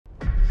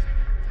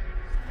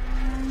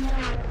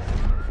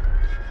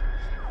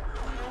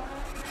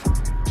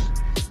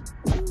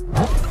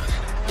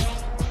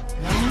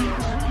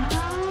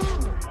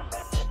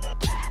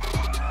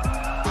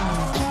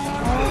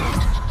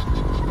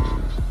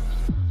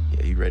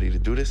ready to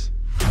do this?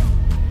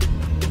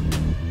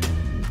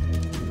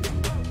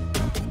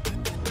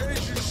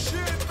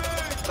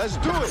 Let's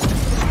do it!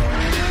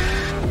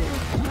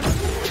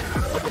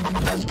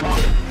 Let's go!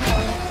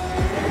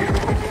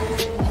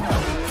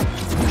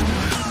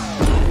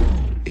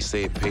 They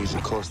say it pays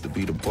the cost to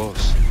be the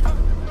boss.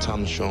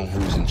 Time to show 'em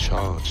who's in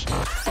charge.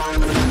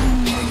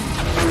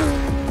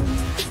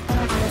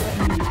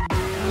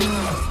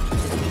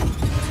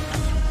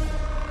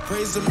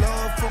 Praise the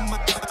Lord for my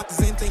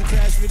anything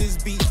crash with his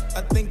beat.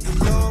 I thank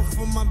the Lord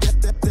for my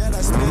that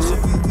I smash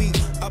every week.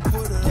 I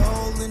put it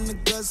all in the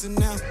guts and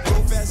now go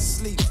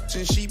fast asleep.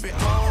 Since she been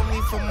on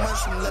me for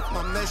months and left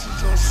my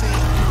message on scene.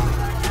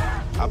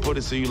 I put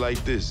it to you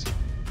like this.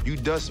 You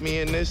dust me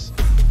in this,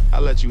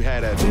 I'll let you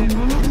have that.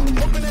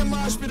 Open that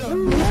mosh pit up.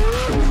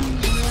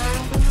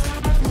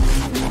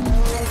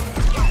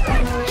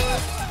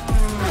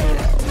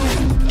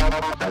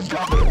 Let's go.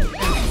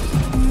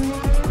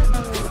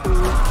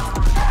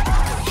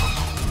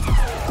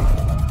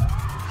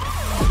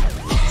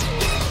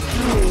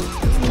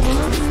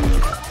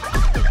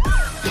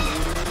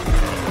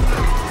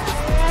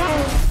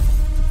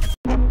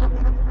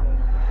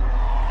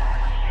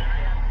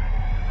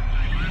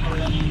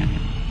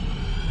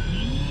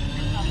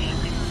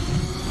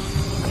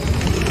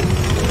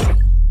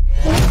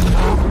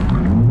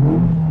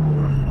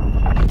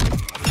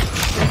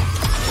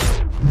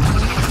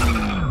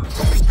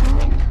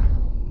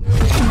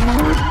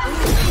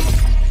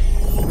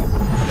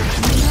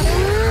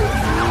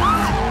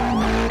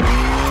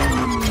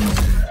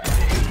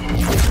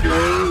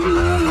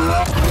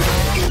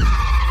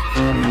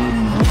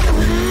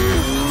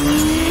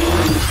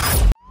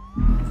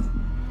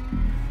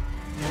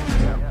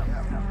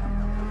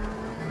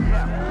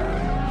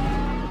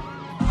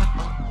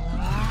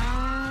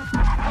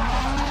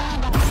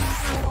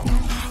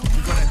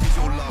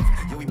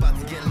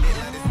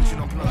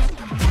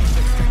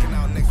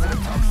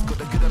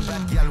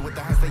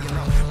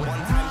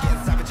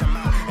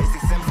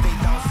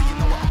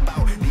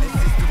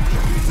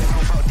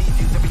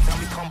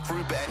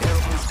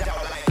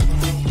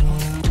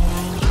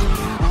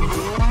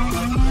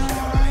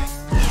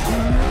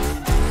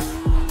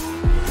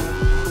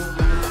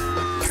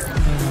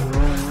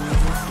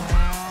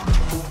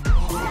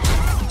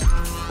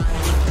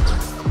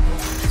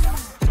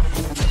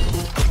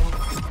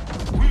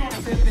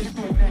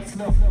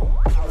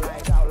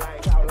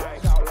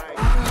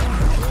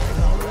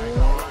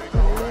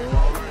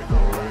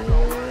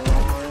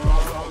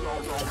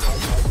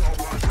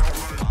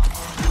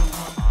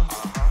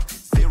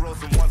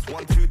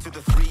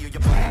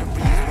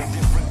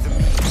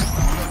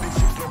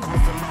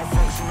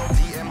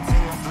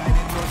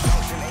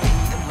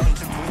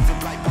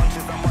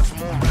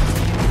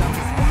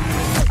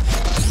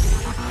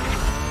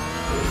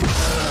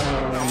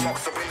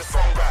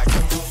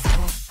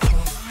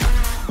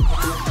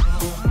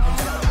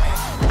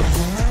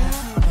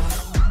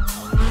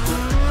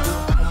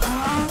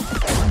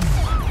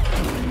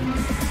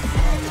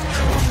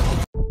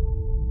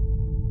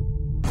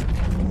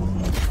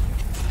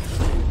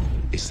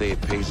 Say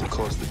it pays the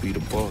cost to be the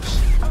boss.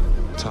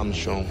 Time to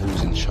show 'em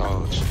who's in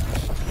charge.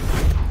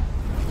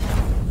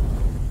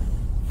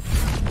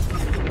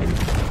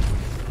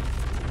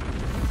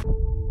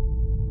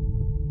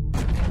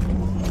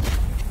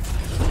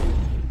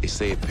 They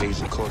say it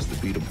pays the cost to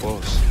be the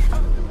boss.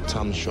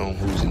 Time to show 'em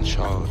who's in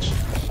charge.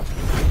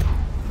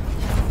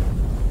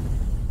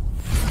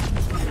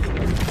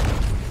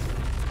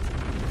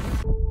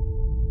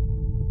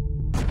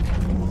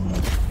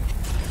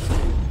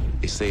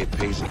 They say it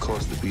pays the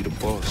cost to be the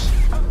boss.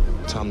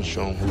 Time to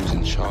show 'em who's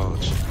in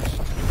charge.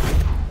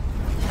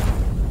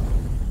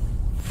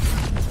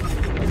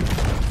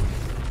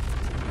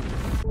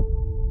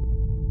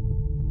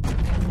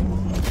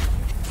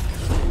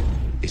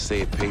 They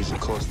say it pays the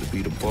cost to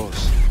be the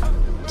boss.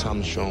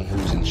 Time to show 'em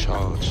who's in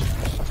charge.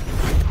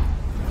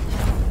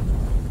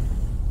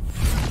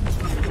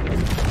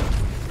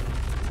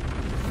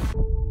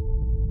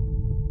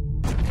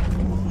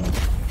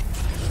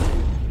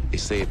 They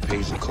say it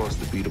pays the cost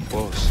to be the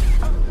boss.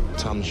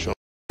 Time to show 'em.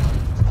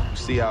 You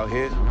see out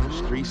here,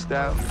 street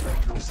style,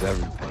 it's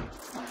everything.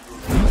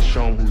 Let's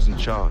show 'em who's in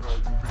charge.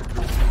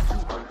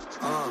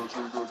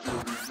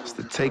 It's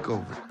the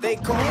takeover. They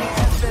call me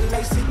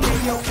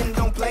FLACKO and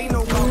don't play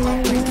no more.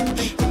 I bring the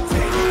big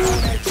potato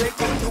on that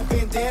Drake and new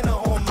bandana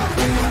on my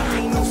face.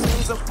 Ain't no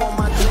stains up on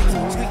my legs.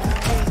 Sweet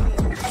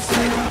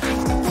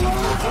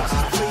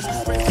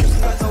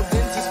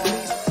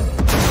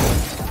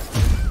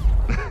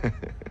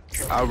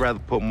I'd rather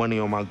put money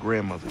on my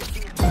grandmother.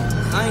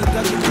 I ain't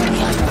ducking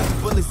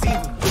bullets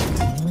either.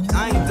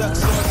 I ain't ducked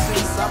short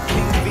since I've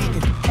been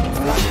vegan.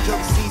 One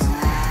drug season,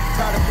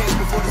 tired of pain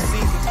before the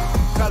season.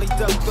 Probably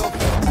ducked off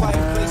in a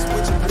quiet place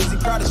with your busy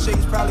crowd of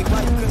shades. Probably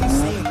why you couldn't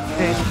see him.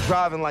 And you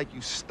driving like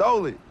you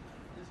stole it.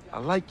 I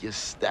like your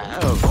style.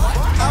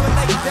 I would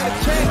like to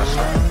dedicate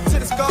to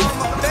the scar on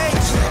my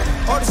face.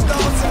 All the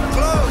stones in the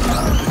clothes.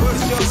 Where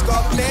is your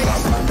scar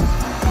face?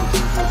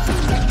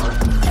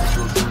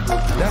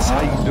 That's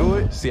how you do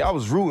it? See, I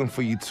was rooting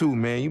for you too,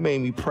 man. You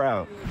made me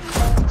proud.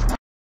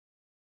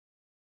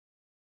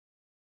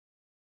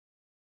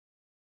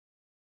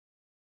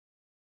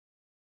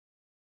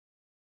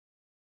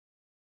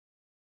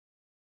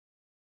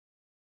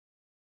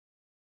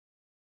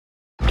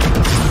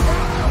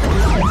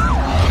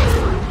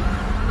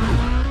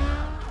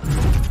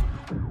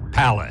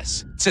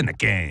 Palace, it's in the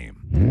game.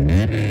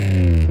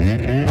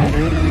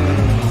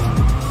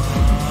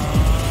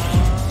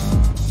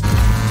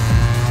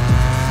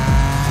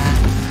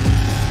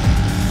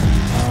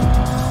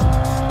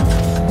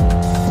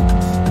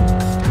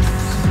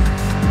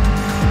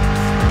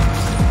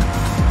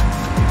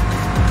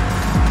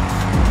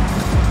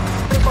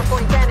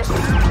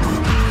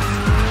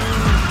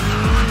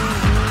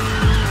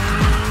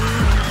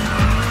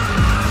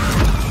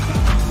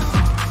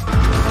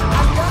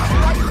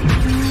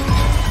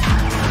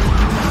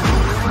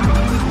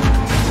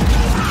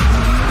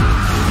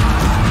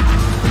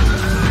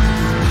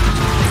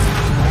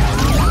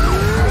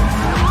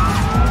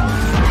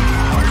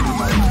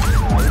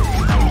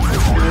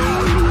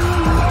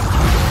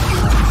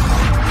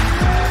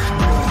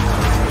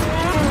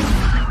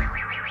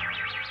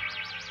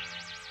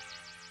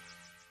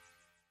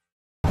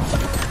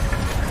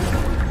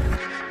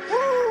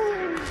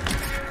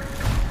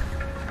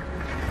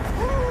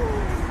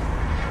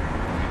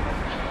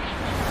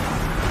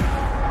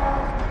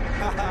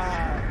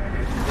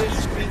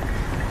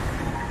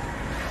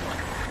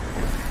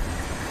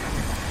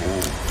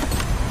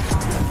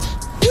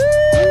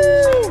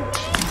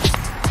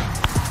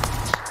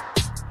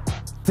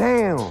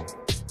 Damn.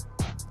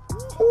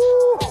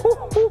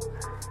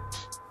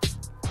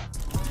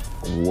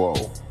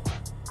 Whoa.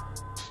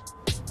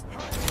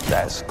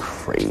 That's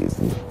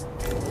crazy.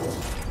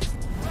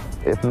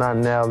 If not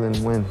now, then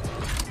when?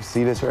 You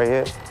see this right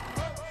here?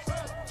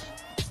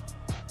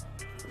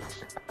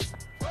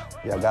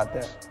 Y'all got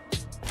that?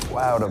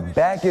 Wow, the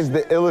back is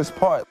the illest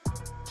part.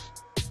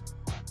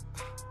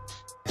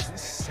 This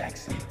is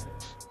sexy.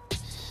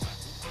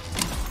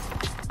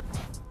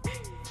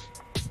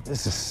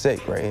 This is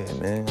sick right here,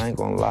 man. I ain't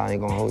gonna lie, I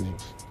ain't gonna hold you.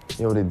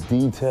 Yo, the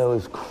detail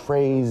is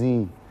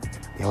crazy.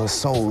 Yo, it's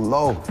so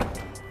low.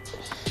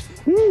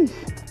 Sheesh.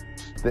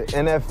 The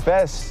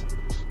NFS,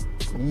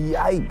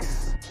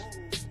 yikes.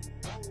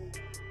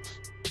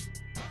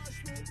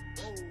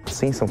 I've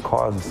seen some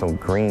cars with some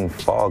green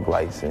fog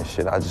lights and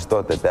shit. I just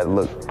thought that that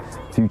looked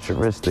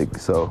futuristic,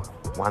 so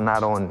why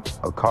not on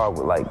a car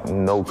with like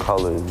no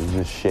colors, it's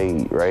just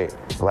shade, right?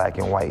 Black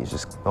and white, it's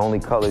just the only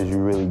colors you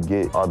really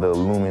get are the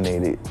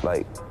illuminated,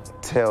 like,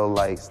 tail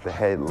lights, the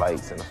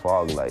headlights, and the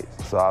fog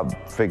lights. So I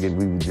figured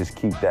we would just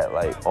keep that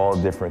like all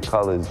different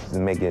colors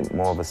and make it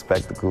more of a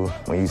spectacle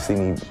when you see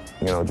me,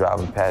 you know,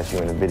 driving past you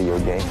in a video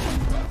game.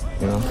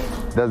 You know?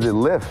 Does it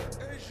lift?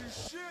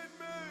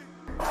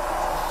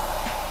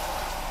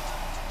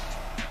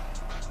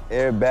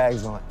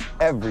 Airbags on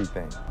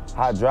everything.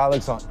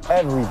 Hydraulics on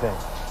everything.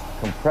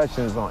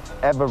 Compressions on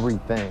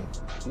everything.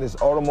 This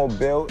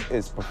automobile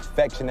is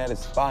perfection at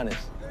its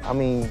finest. I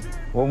mean,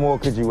 what more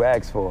could you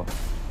ask for?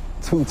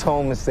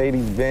 Two-tone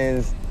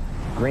Mercedes-Benz,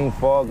 green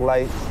fog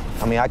lights.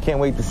 I mean, I can't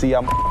wait to see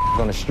y'all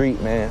on the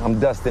street, man. I'm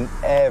dusting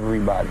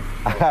everybody.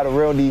 I got a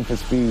real need for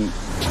speed.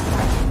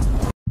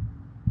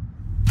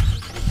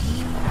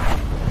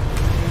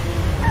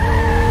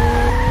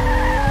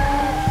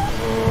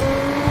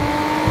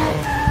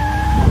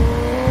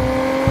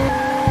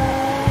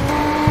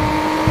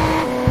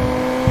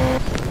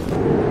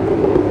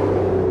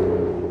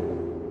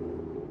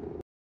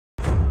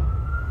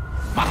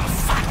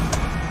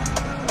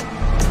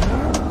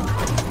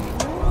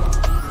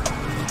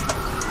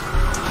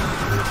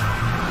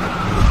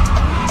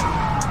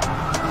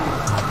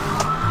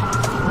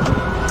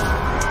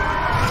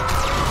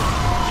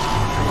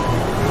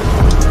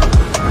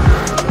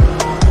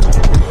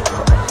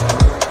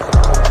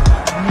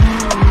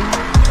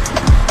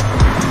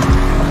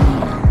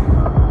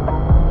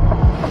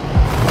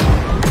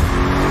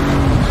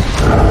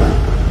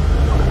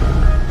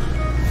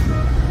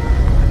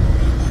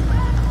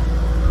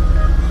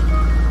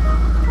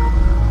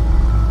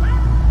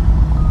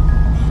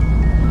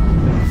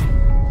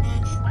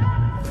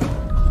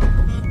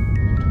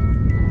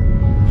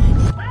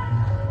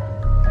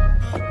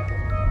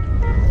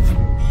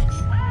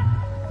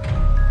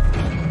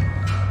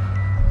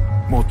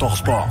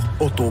 Motorsport,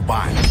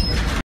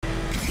 Autobahn.